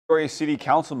Peoria City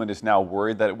Councilman is now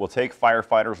worried that it will take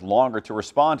firefighters longer to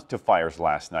respond to fires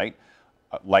last night.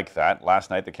 Last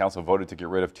night the council voted to get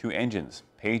rid of 2 engines.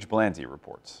 Paige Blanzy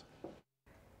reports.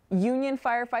 Union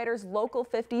Firefighters Local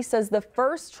 50 says the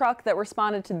first truck that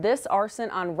responded to this arson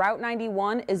on Route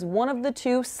 91 is one of the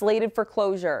 2 slated for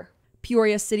closure.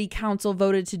 Peoria City Council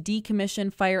voted to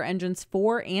decommission fire engines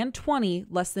 4 and 20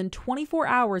 less than 24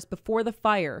 hours before the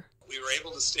fire. We were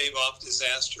able to stave off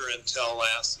disaster until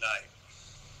last night.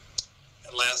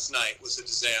 And last night was a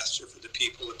disaster for the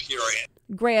people of Peoria.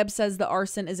 Grab says the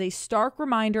arson is a stark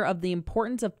reminder of the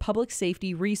importance of public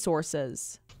safety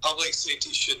resources. Public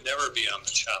safety should never be on the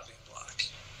chopping block.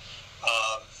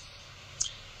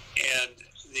 And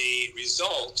the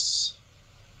results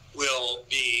will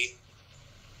be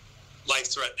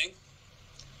life-threatening.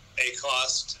 They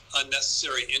cost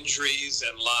unnecessary injuries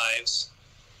and lives,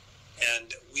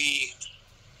 and we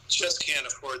just can't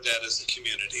afford that as a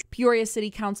community. Peoria City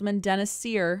Councilman Dennis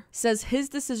Sear says his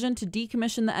decision to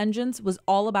decommission the engines was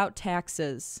all about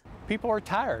taxes. People are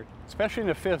tired, especially in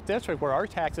the 5th District where our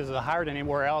taxes are higher than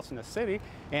anywhere else in the city.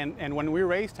 And when we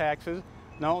raise taxes,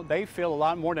 no, they feel a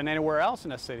lot more than anywhere else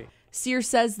in the city. Sear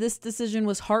says this decision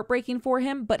was heartbreaking for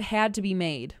him, but had to be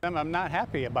made. I'm not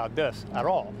happy about this at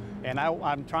all. And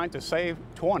I'm trying to save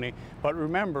 20, but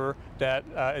remember that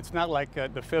it's not like the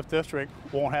 5th District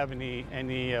won't have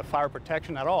any fire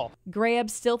protection at all. Grab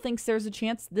still thinks there's a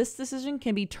chance this decision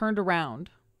can be turned around.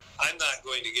 I'm not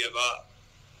going to give up.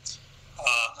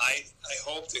 I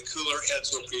hope that cooler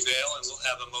heads will prevail and we'll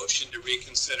have a motion to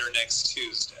reconsider next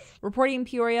Tuesday. Reporting in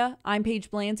Peoria, I'm Paige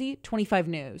Blanzy, 25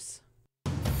 News.